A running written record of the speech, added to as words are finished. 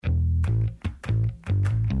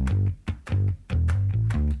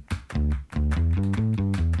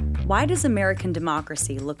Why does American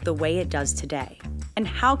democracy look the way it does today? And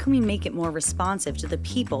how can we make it more responsive to the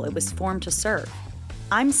people it was formed to serve?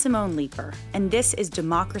 I'm Simone Leeper, and this is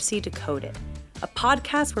Democracy Decoded, a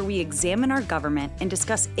podcast where we examine our government and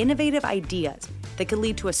discuss innovative ideas that could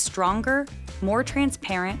lead to a stronger, more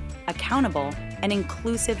transparent, accountable, and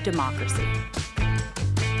inclusive democracy.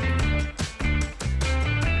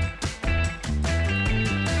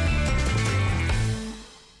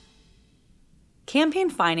 Campaign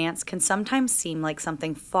finance can sometimes seem like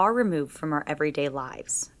something far removed from our everyday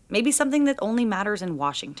lives, maybe something that only matters in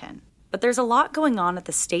Washington. But there's a lot going on at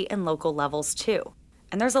the state and local levels too,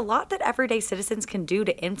 and there's a lot that everyday citizens can do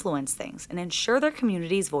to influence things and ensure their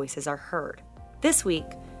community's voices are heard. This week,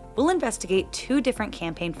 we'll investigate two different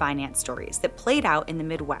campaign finance stories that played out in the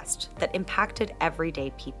Midwest that impacted everyday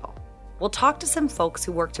people. We'll talk to some folks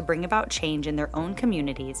who work to bring about change in their own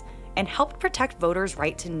communities and helped protect voters'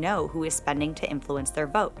 right to know who is spending to influence their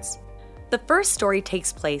votes. The first story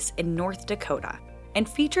takes place in North Dakota and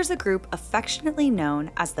features a group affectionately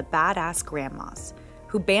known as the Badass Grandmas,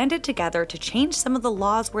 who banded together to change some of the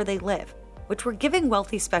laws where they live, which were giving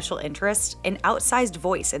wealthy special interests an outsized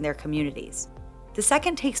voice in their communities. The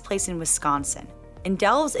second takes place in Wisconsin and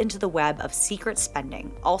delves into the web of secret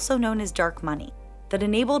spending, also known as dark money, that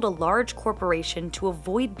enabled a large corporation to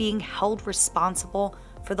avoid being held responsible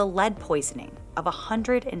for the lead poisoning of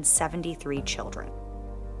 173 children.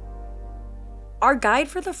 Our guide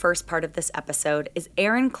for the first part of this episode is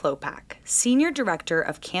Erin Klopak, Senior Director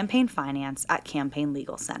of Campaign Finance at Campaign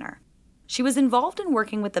Legal Center. She was involved in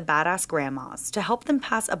working with the Badass Grandmas to help them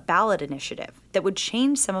pass a ballot initiative that would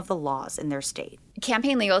change some of the laws in their state.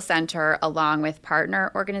 Campaign Legal Center, along with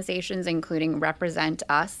partner organizations including Represent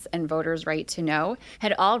Us and Voters' Right to Know,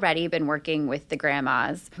 had already been working with the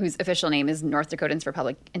Grandmas, whose official name is North Dakotans for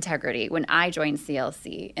Public Integrity, when I joined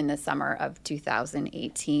CLC in the summer of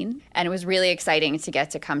 2018. And it was really exciting to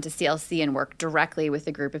get to come to CLC and work directly with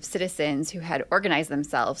a group of citizens who had organized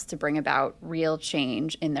themselves to bring about real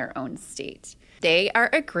change in their own state. They are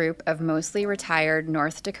a group of mostly retired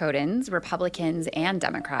North Dakotans, Republicans and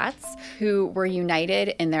Democrats, who were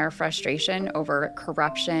united in their frustration over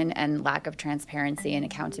corruption and lack of transparency and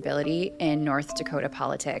accountability in North Dakota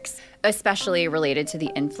politics, especially related to the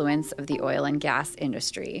influence of the oil and gas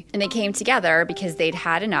industry. And they came together because they'd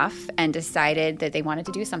had enough and decided that they wanted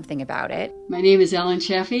to do something about it. My name is Ellen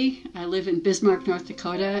Chaffee. I live in Bismarck, North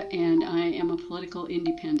Dakota, and I am a political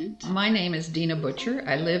independent. My name is Dina Butcher.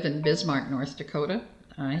 I live in Bismarck, North Dakota.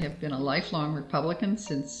 I have been a lifelong Republican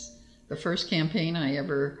since the first campaign I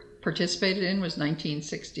ever participated in was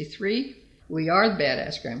 1963. We are the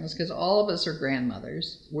Badass Grandmas because all of us are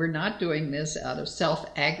grandmothers. We're not doing this out of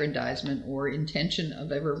self-aggrandizement or intention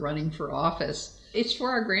of ever running for office. It's for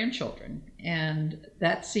our grandchildren, and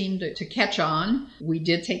that seemed to catch on. We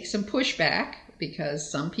did take some pushback because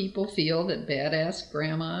some people feel that Badass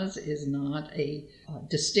Grandmas is not a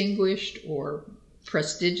distinguished or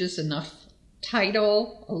prestigious enough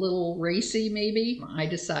title, a little racy maybe. I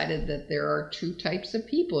decided that there are two types of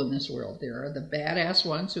people in this world. There are the badass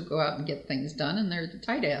ones who go out and get things done, and there are the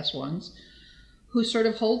tight-ass ones who sort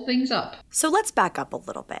of hold things up. So let's back up a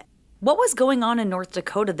little bit. What was going on in North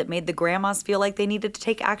Dakota that made the Grandmas feel like they needed to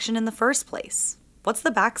take action in the first place? What's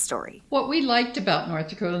the backstory? What we liked about North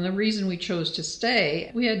Dakota, and the reason we chose to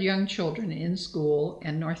stay, we had young children in school,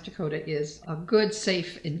 and North Dakota is a good,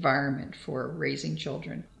 safe environment for raising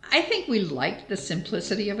children. I think we liked the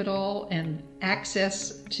simplicity of it all and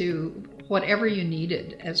access to whatever you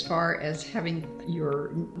needed as far as having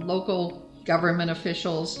your local government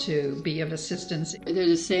officials to be of assistance.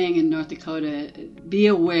 There's a saying in North Dakota, be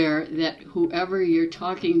aware that whoever you're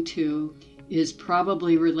talking to is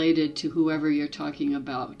probably related to whoever you're talking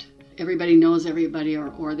about. Everybody knows everybody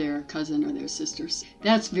or their cousin or their sisters.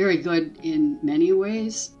 That's very good in many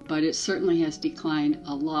ways, but it certainly has declined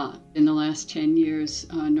a lot. In the last 10 years,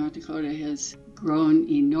 North Dakota has grown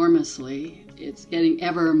enormously. It's getting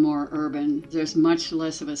ever more urban. There's much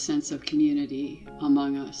less of a sense of community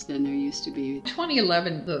among us than there used to be.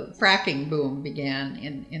 2011, the fracking boom began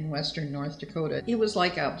in western North Dakota. It was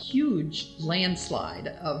like a huge landslide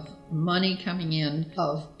of money coming in,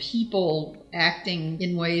 of people acting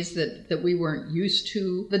in ways that we weren't used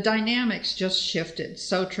to. The dynamics just shifted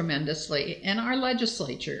so tremendously. And our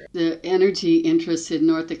legislature. The energy interests in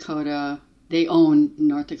North Dakota, they own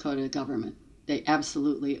North Dakota government. They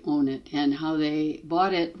absolutely own it. And how they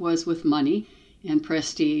bought it was with money and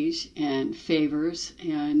prestige and favors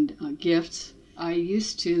and gifts. I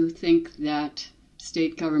used to think that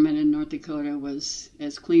state government in North Dakota was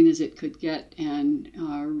as clean as it could get and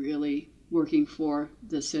really working for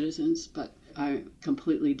the citizens. But I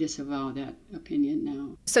completely disavow that opinion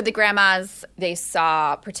now. So the grandmas, they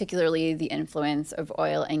saw particularly the influence of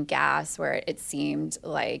oil and gas, where it seemed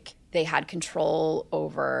like they had control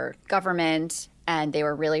over government, and they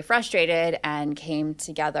were really frustrated and came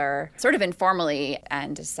together sort of informally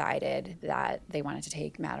and decided that they wanted to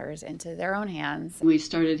take matters into their own hands. We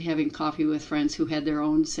started having coffee with friends who had their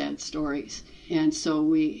own sad stories. And so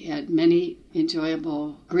we had many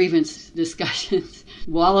enjoyable grievance discussions,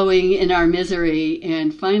 wallowing in our misery.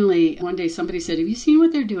 And finally, one day somebody said, "Have you seen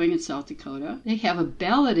what they're doing in South Dakota? They have a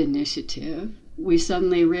ballot initiative." We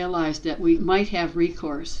suddenly realized that we might have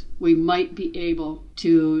recourse. We might be able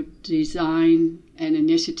to design an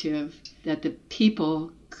initiative that the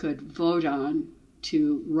people could vote on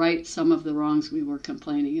to right some of the wrongs we were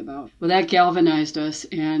complaining about. Well, that galvanized us,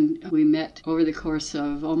 and we met over the course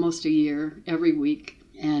of almost a year every week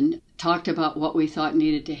and talked about what we thought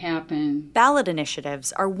needed to happen. Ballot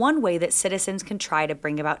initiatives are one way that citizens can try to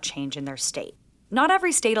bring about change in their state. Not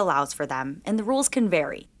every state allows for them, and the rules can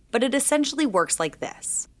vary, but it essentially works like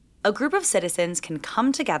this. A group of citizens can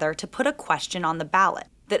come together to put a question on the ballot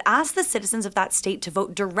that asks the citizens of that state to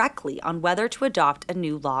vote directly on whether to adopt a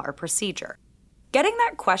new law or procedure. Getting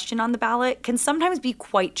that question on the ballot can sometimes be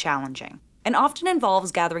quite challenging and often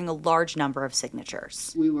involves gathering a large number of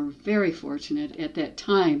signatures. We were very fortunate at that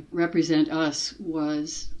time. Represent Us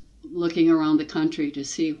was looking around the country to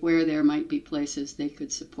see where there might be places they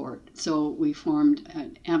could support. So we formed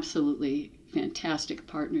an absolutely fantastic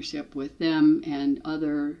partnership with them and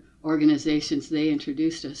other organizations they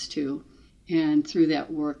introduced us to. And through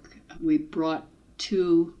that work, we brought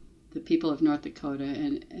to the people of North Dakota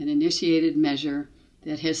an initiated measure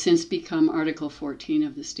that has since become Article 14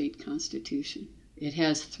 of the state constitution. It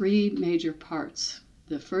has three major parts.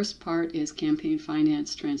 The first part is campaign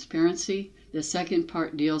finance transparency. The second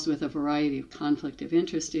part deals with a variety of conflict of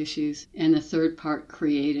interest issues. And the third part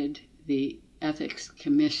created the Ethics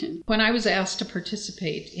Commission. When I was asked to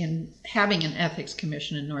participate in having an ethics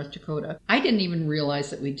commission in North Dakota, I didn't even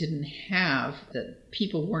realize that we didn't have, that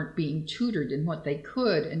people weren't being tutored in what they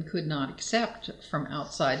could and could not accept from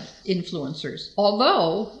outside influencers.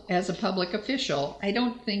 Although, as a public official, I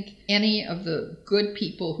don't think any of the good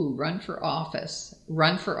people who run for office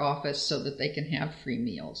so that they can have free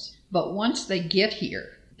meals. But once they get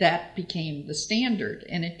here, that became the standard,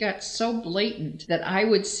 and it got so blatant that I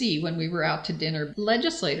would see when we were out to dinner,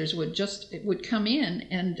 legislators would come in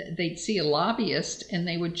and they'd see a lobbyist and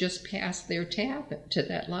they would just pass their tab to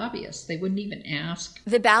that lobbyist. They wouldn't even ask.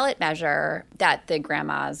 The ballot measure that the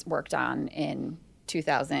grandmas worked on in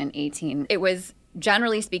 2018, it was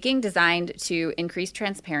generally speaking, designed to increase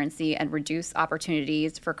transparency and reduce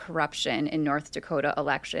opportunities for corruption in North Dakota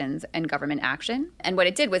elections and government action. And what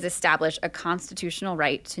it did was establish a constitutional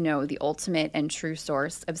right to know the ultimate and true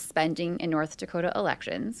source of spending in North Dakota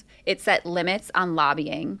elections. It set limits on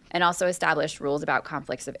lobbying and also established rules about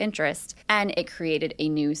conflicts of interest, and it created a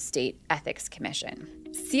new state ethics commission.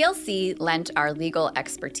 CLC lent our legal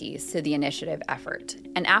expertise to the initiative effort,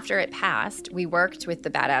 and after it passed, we worked with the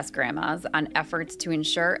Badass Grandmas on efforts to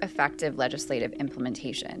ensure effective legislative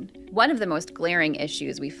implementation. One of the most glaring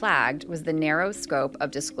issues we flagged was the narrow scope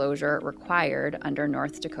of disclosure required under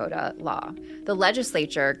North Dakota law. The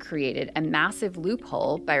legislature created a massive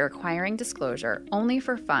loophole by requiring disclosure only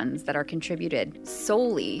for funds that are contributed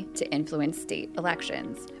solely to influence state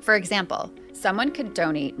elections. For example, someone could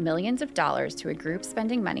donate millions of dollars to a group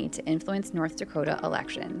spending money to influence North Dakota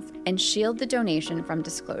elections and shield the donation from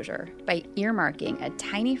disclosure by earmarking a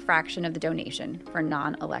tiny fraction of the donation for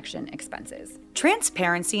non-election expenses.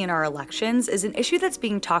 Transparency in our elections is an issue that's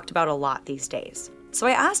being talked about a lot these days. So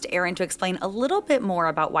I asked Erin to explain a little bit more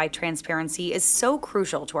about why transparency is so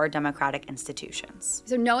crucial to our democratic institutions.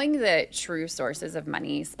 So knowing the true sources of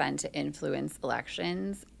money spent to influence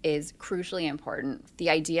elections is crucially important. The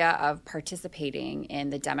idea of participating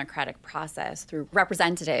in the democratic process through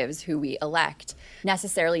representatives who we elect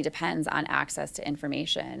necessarily depends on access to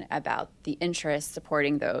information about the interests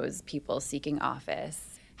supporting those people seeking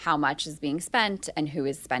office, how much is being spent, and who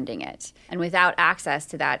is spending it. And without access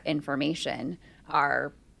to that information,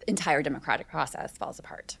 our entire democratic process falls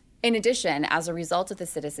apart. In addition, as a result of the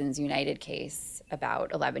Citizens United case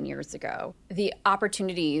about 11 years ago, the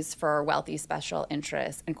opportunities for wealthy special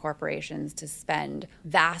interests and corporations to spend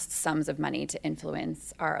vast sums of money to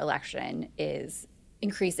influence our election is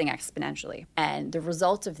increasing exponentially. And the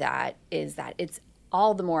result of that is that it's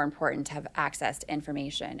all the more important to have access to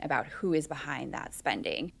information about who is behind that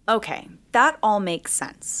spending. Okay, that all makes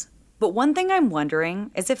sense. But one thing I'm wondering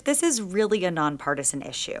is if this is really a nonpartisan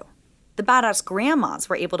issue. The Badass Grandmas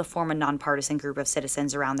were able to form a nonpartisan group of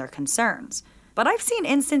citizens around their concerns. But I've seen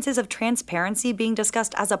instances of transparency being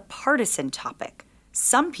discussed as a partisan topic.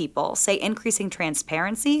 Some people say increasing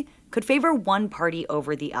transparency could favor one party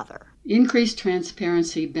over the other. Increased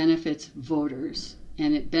transparency benefits voters,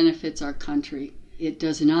 and it benefits our country. It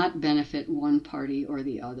does not benefit one party or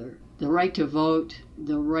the other. The right to vote,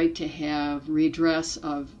 the right to have redress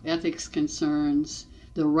of ethics concerns,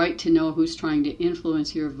 the right to know who's trying to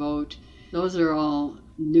influence your vote, those are all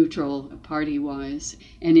neutral party-wise.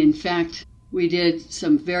 And in fact, we did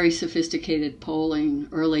some very sophisticated polling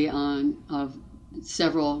early on of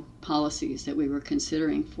several policies that we were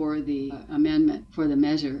considering for the amendment for the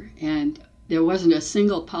measure. And there wasn't a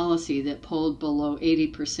single policy that polled below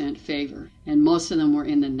 80% favor, and most of them were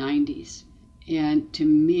in the 90s. And to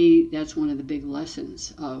me, that's one of the big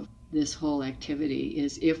lessons of this whole activity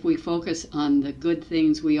is if we focus on the good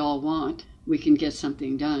things we all want, we can get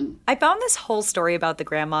something done. I found this whole story about the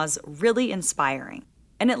grandmas really inspiring.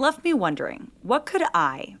 And it left me wondering, what could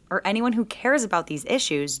I, or anyone who cares about these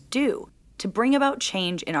issues, do to bring about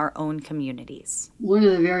change in our own communities? One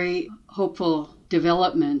of the very hopeful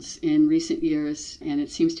developments in recent years, and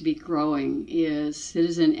it seems to be growing, is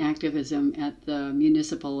citizen activism at the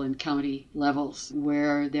municipal and county levels,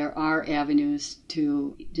 where there are avenues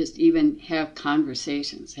to just even have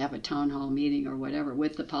conversations, have a town hall meeting or whatever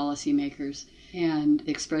with the policymakers and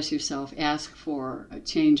express yourself, ask for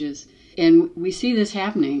changes. And we see this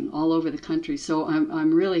happening all over the country. So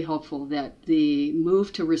I'm really hopeful that the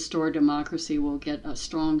move to restore democracy will get a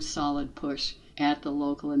strong, solid push at the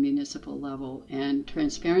local and municipal level. And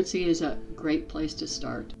transparency is a great place to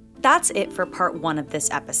start. That's it for part 1 of this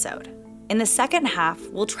episode. In the second half,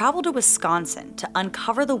 we'll travel to Wisconsin to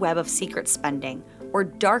uncover the web of secret spending, or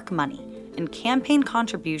dark money, and campaign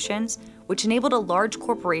contributions which enabled a large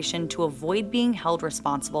corporation to avoid being held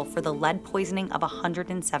responsible for the lead poisoning of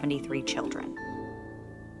 173 children.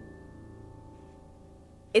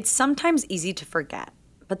 It's sometimes easy to forget,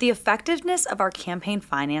 but the effectiveness of our campaign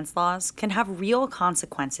finance laws can have real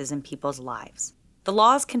consequences in people's lives. The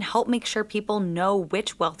laws can help make sure people know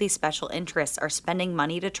which wealthy special interests are spending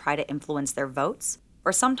money to try to influence their votes,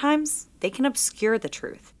 or sometimes they can obscure the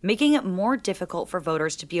truth, making it more difficult for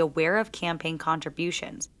voters to be aware of campaign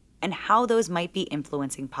contributions and how those might be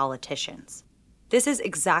influencing politicians. This is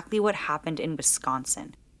exactly what happened in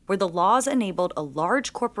Wisconsin, where the laws enabled a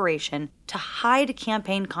large corporation to hide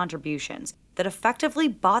campaign contributions that effectively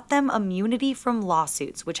bought them immunity from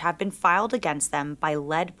lawsuits which have been filed against them by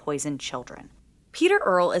lead-poisoned children. Peter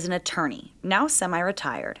Earle is an attorney, now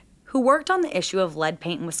semi-retired, who worked on the issue of lead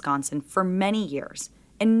paint in Wisconsin for many years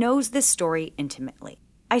and knows this story intimately.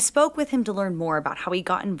 I spoke with him to learn more about how he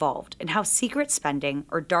got involved and how secret spending,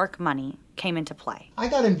 or dark money, came into play. I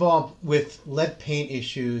got involved with lead paint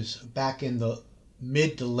issues back in the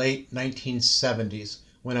mid to late 1970s.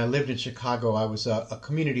 When I lived in Chicago, I was a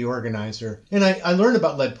community organizer, and I learned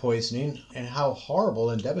about lead poisoning and how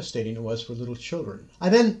horrible and devastating it was for little children. I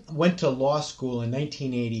then went to law school in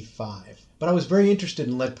 1985, but I was very interested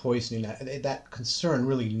in lead poisoning. That concern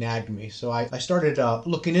really nagged me, so I started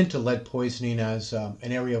looking into lead poisoning as an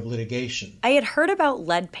area of litigation. I had heard about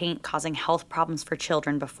lead paint causing health problems for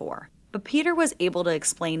children before, but Peter was able to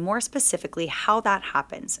explain more specifically how that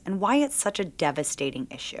happens and why it's such a devastating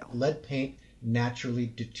issue. Lead paint naturally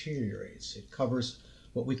deteriorates. It covers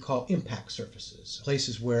what we call impact surfaces,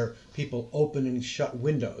 places where people open and shut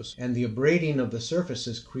windows, and the abrading of the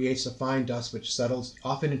surfaces creates a fine dust which settles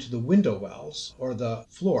often into the window wells or the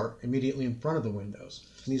floor immediately in front of the windows.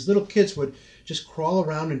 And these little kids would just crawl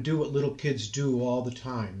around and do what little kids do all the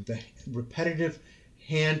time, the repetitive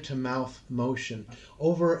hand-to-mouth motion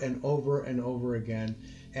over and over and over again,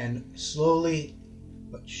 and slowly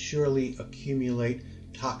but surely accumulate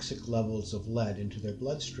toxic levels of lead into their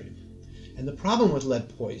bloodstream. And the problem with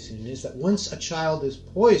lead poisoning is that once a child is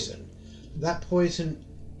poisoned, that poison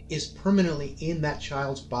is permanently in that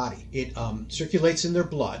child's body. It circulates in their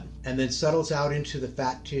blood and then settles out into the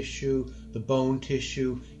fat tissue, the bone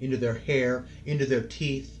tissue, into their hair, into their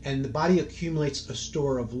teeth, and the body accumulates a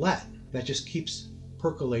store of lead that just keeps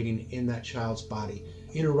percolating in that child's body,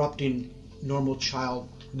 interrupting normal child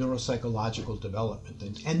neuropsychological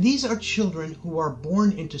development. And these are children who are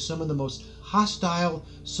born into some of the most hostile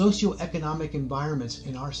socioeconomic environments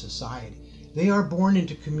in our society. They are born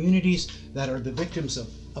into communities that are the victims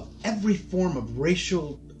of every form of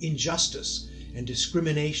racial injustice and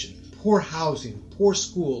discrimination. Poor housing, poor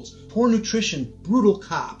schools, poor nutrition, brutal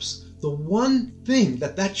cops. The one thing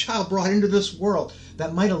that child brought into this world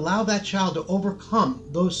that might allow that child to overcome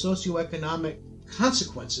those socioeconomic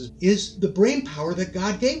consequences is the brain power that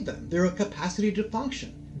God gave them, their capacity to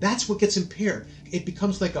function. that's what gets impaired. It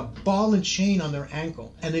becomes like a ball and chain on their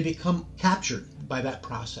ankle, and they become captured by that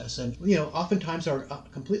process, and oftentimes are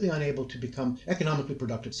completely unable to become economically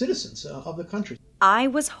productive citizens of the country. I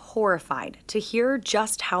was horrified to hear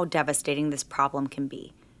just how devastating this problem can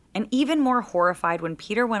be, and even more horrified when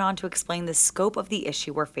Peter went on to explain the scope of the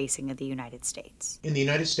issue we're facing in the United States. In the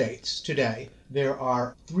United States today, there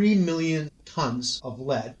are 3 million tons of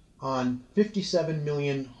lead on 57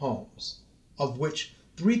 million homes, of which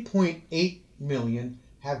 3.8 million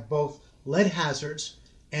have both lead hazards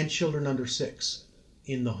and children under 6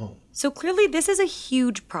 in the home. So clearly this is a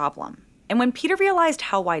huge problem. And when Peter realized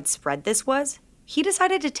how widespread this was, he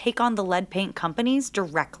decided to take on the lead paint companies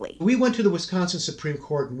directly. We went to the Wisconsin Supreme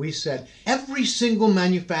Court and we said every single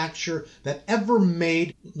manufacturer that ever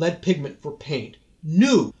made lead pigment for paint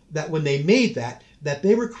knew that when they made that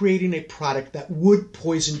they were creating a product that would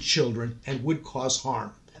poison children and would cause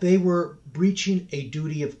harm. They were breaching a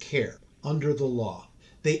duty of care under the law.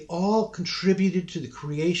 They all contributed to the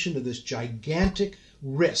creation of this gigantic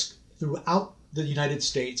risk throughout the United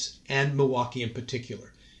States and Milwaukee in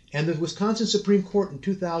particular. And the Wisconsin Supreme Court in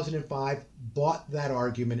 2005 bought that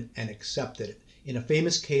argument and accepted it in a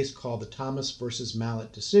famous case called the Thomas versus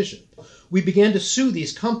Mallet decision. We began to sue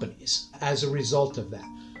these companies as a result of that.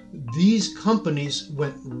 These companies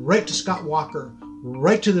went right to Scott Walker,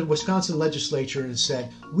 right to the Wisconsin legislature and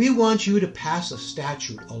said, we want you to pass a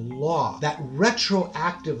statute, a law that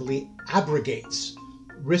retroactively abrogates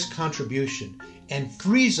risk contribution and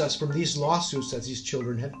frees us from these lawsuits that these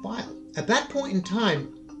children had filed. At that point in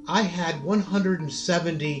time, I had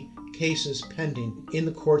 170 cases pending in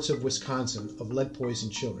the courts of Wisconsin of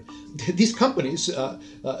lead-poisoned children. These companies,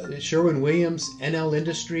 Sherwin-Williams, NL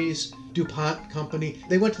Industries, DuPont Company,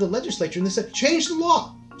 they went to the legislature and they said, change the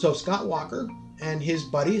law. So Scott Walker and his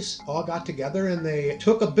buddies all got together and they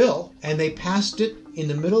took a bill and they passed it in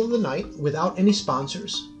the middle of the night without any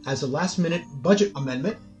sponsors as a last-minute budget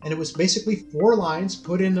amendment. And it was basically 4 lines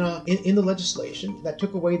put in the legislation that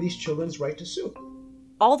took away these children's right to sue.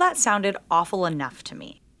 All that sounded awful enough to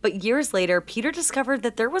me. But years later, Peter discovered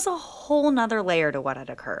that there was a whole nother layer to what had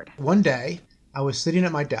occurred. One day, I was sitting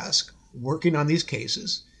at my desk working on these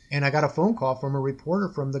cases, and I got a phone call from a reporter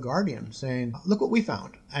from The Guardian saying, look what we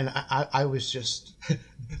found. And I was just,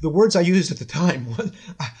 the words I used at the time,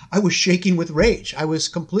 I was shaking with rage. I was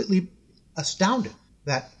completely astounded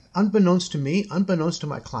that unbeknownst to me, unbeknownst to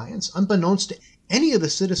my clients, unbeknownst to any of the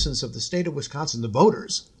citizens of the state of Wisconsin, the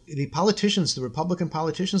voters, the politicians, the Republican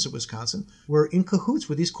politicians of Wisconsin, were in cahoots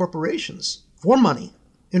with these corporations for money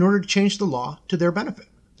in order to change the law to their benefit.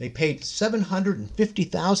 They paid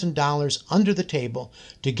 $750,000 under the table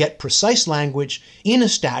to get precise language in a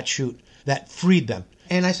statute that freed them.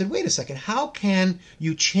 And I said, wait a second, how can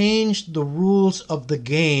you change the rules of the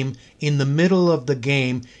game in the middle of the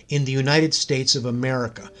game in the United States of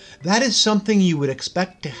America? That is something you would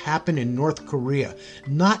expect to happen in North Korea,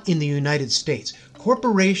 not in the United States.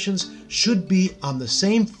 Corporations should be on the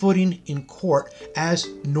same footing in court as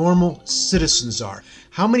normal citizens are.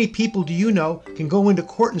 How many people do you know can go into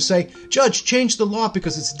court and say, Judge, change the law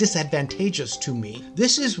because it's disadvantageous to me?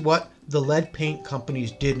 This is what the lead paint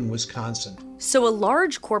companies did in Wisconsin. So a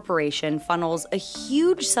large corporation funnels a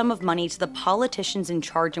huge sum of money to the politicians in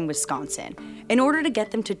charge in Wisconsin in order to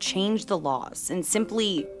get them to change the laws and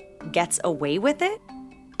simply gets away with it?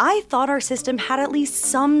 I thought our system had at least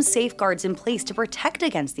some safeguards in place to protect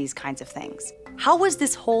against these kinds of things. How was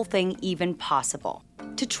this whole thing even possible?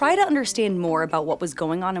 To try to understand more about what was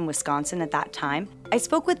going on in Wisconsin at that time, I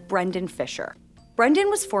spoke with Brendan Fisher. Brendan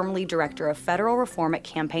was formerly director of federal reform at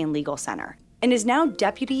Campaign Legal Center and is now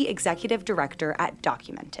deputy executive director at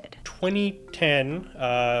Documented. 2010,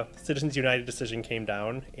 Citizens United decision came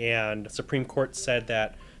down, and the Supreme Court said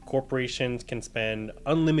that corporations can spend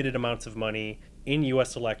unlimited amounts of money in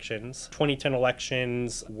U.S. elections. 2010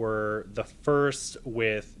 elections were the first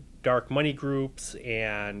with dark money groups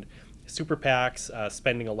and super PACs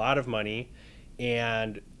spending a lot of money.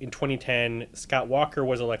 And in 2010, Scott Walker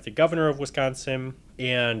was elected governor of Wisconsin,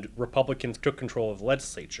 and Republicans took control of the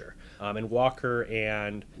legislature. And Walker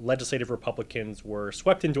and legislative Republicans were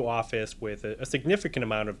swept into office with a significant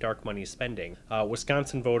amount of dark money spending.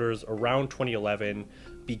 Wisconsin voters around 2011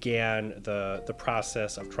 began the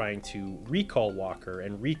process of trying to recall Walker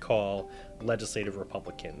and recall legislative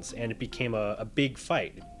Republicans, and it became a big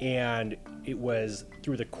fight. And it was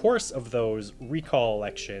through the course of those recall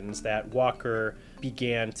elections that Walker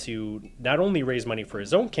began to not only raise money for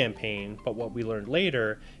his own campaign, but what we learned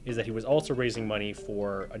later is that he was also raising money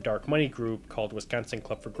for a dark money group called Wisconsin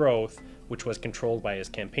Club for Growth, which was controlled by his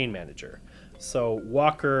campaign manager. So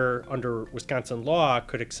Walker, under Wisconsin law,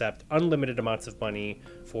 could accept unlimited amounts of money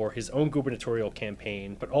for his own gubernatorial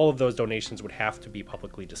campaign, but all of those donations would have to be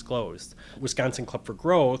publicly disclosed. Wisconsin Club for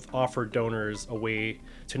Growth offered donors a way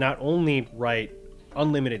to not only write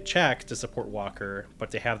unlimited checks to support Walker,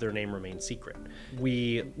 but to have their name remain secret.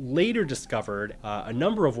 We later discovered a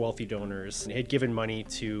number of wealthy donors had given money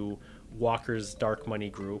to Walker's dark money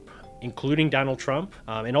group, including Donald Trump,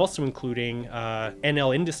 and also including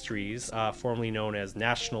NL Industries, formerly known as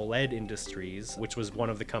National Lead Industries, which was one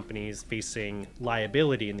of the companies facing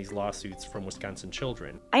liability in these lawsuits from Wisconsin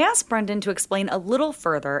children. I asked Brendan to explain a little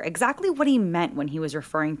further exactly what he meant when he was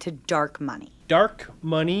referring to dark money. Dark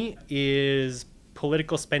money is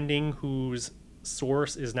political spending whose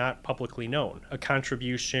source is not publicly known. A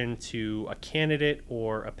contribution to a candidate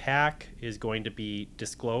or a PAC is going to be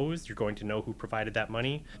disclosed. You're going to know who provided that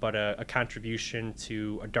money. But a contribution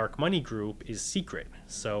to a dark money group is secret.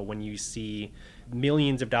 So when you see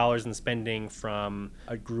millions of dollars in spending from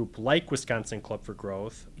a group like Wisconsin Club for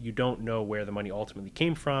Growth, you don't know where the money ultimately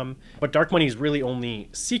came from. But dark money is really only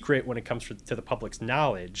secret when it comes to the public's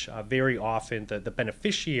knowledge. Very often, the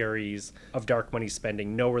beneficiaries of dark money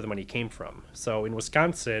spending know where the money came from. So in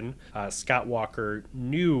Wisconsin, Scott Walker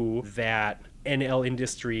knew that NL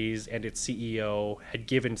Industries and its CEO had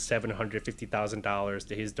given $750,000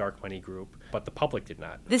 to his dark money group, but the public did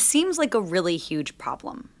not. This seems like a really huge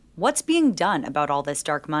problem. What's being done about all this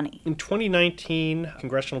dark money? In 2019,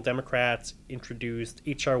 congressional Democrats introduced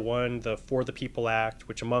H.R. 1, the For the People Act,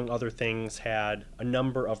 which among other things had a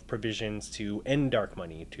number of provisions to end dark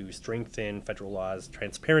money, to strengthen federal law's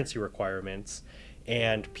transparency requirements.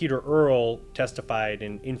 And Peter Earle testified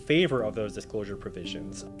in favor of those disclosure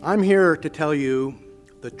provisions. I'm here to tell you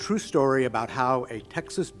the true story about how a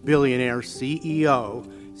Texas billionaire CEO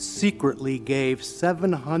secretly gave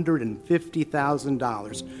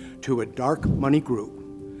 $750,000 to a dark money group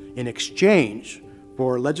in exchange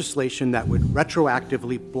for legislation that would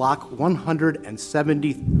retroactively block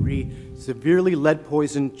 173 severely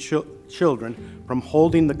lead-poisoned children from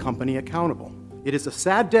holding the company accountable. It is a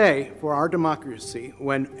sad day for our democracy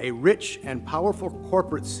when a rich and powerful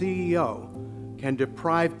corporate CEO can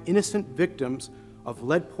deprive innocent victims of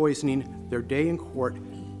lead poisoning their day in court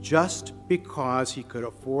just because he could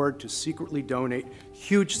afford to secretly donate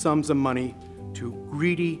huge sums of money to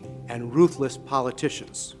greedy and ruthless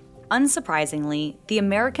politicians. Unsurprisingly, the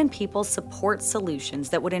American people support solutions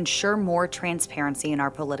that would ensure more transparency in our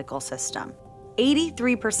political system.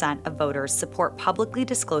 83% of voters support publicly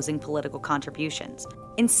disclosing political contributions,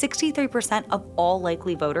 and 63% of all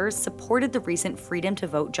likely voters supported the recent Freedom to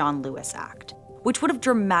Vote John Lewis Act, which would have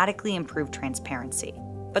dramatically improved transparency.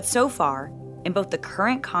 But so far, in both the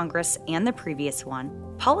current Congress and the previous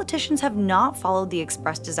one, politicians have not followed the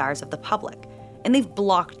expressed desires of the public, and they've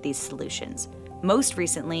blocked these solutions, most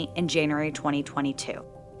recently in January 2022.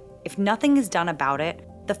 If nothing is done about it,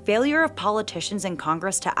 the failure of politicians in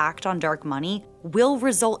Congress to act on dark money will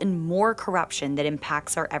result in more corruption that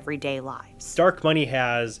impacts our everyday lives. Dark money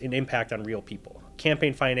has an impact on real people.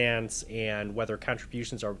 Campaign finance and whether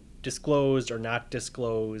contributions are disclosed or not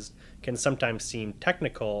disclosed can sometimes seem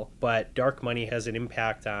technical, but dark money has an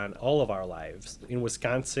impact on all of our lives. In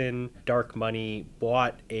Wisconsin, dark money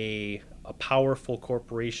bought a powerful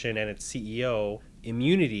corporation and its CEO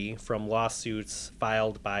immunity from lawsuits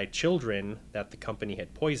filed by children that the company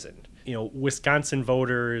had poisoned. You know, Wisconsin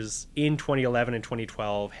voters in 2011 and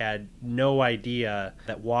 2012 had no idea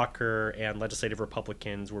that Walker and legislative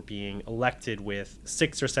Republicans were being elected with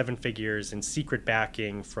 6 or 7 figures in secret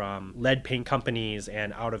backing from lead paint companies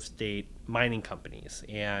and out-of-state mining companies.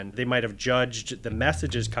 And they might have judged the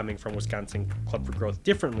messages coming from Wisconsin Club for Growth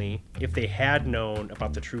differently if they had known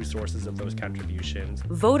about the true sources of those contributions.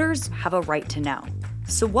 Voters have a right to know.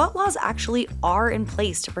 So what laws actually are in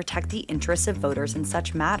place to protect the interests of voters in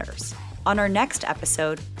such matters? On our next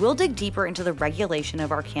episode, we'll dig deeper into the regulation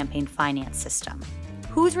of our campaign finance system.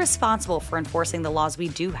 Who's responsible for enforcing the laws we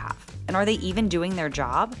do have? And are they even doing their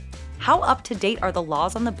job? How up to date are the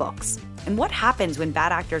laws on the books? And what happens when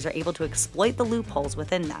bad actors are able to exploit the loopholes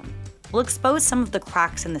within them? We'll expose some of the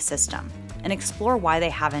cracks in the system and explore why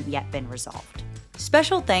they haven't yet been resolved.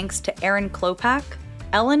 Special thanks to Aaron Klopak,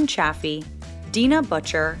 Ellen Chaffee, Dina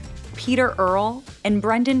Butcher, Peter Earle, and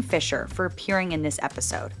Brendan Fisher for appearing in this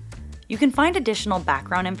episode. You can find additional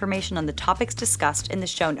background information on the topics discussed in the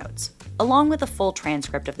show notes, along with a full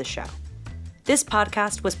transcript of the show. This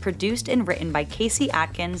podcast was produced and written by Casey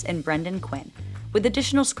Atkins and Brendan Quinn, with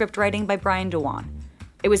additional script writing by Brian Dewan.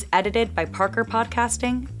 It was edited by Parker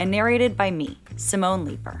Podcasting and narrated by me, Simone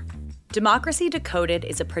Leeper. Democracy Decoded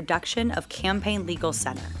is a production of Campaign Legal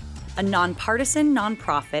Center, a nonpartisan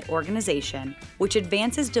nonprofit organization which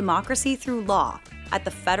advances democracy through law at the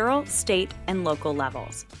federal, state, and local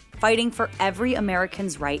levels, fighting for every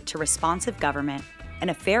American's right to responsive government and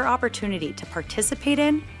a fair opportunity to participate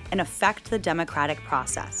in and affect the democratic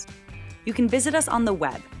process. You can visit us on the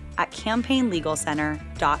web at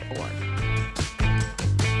campaignlegalcenter.org.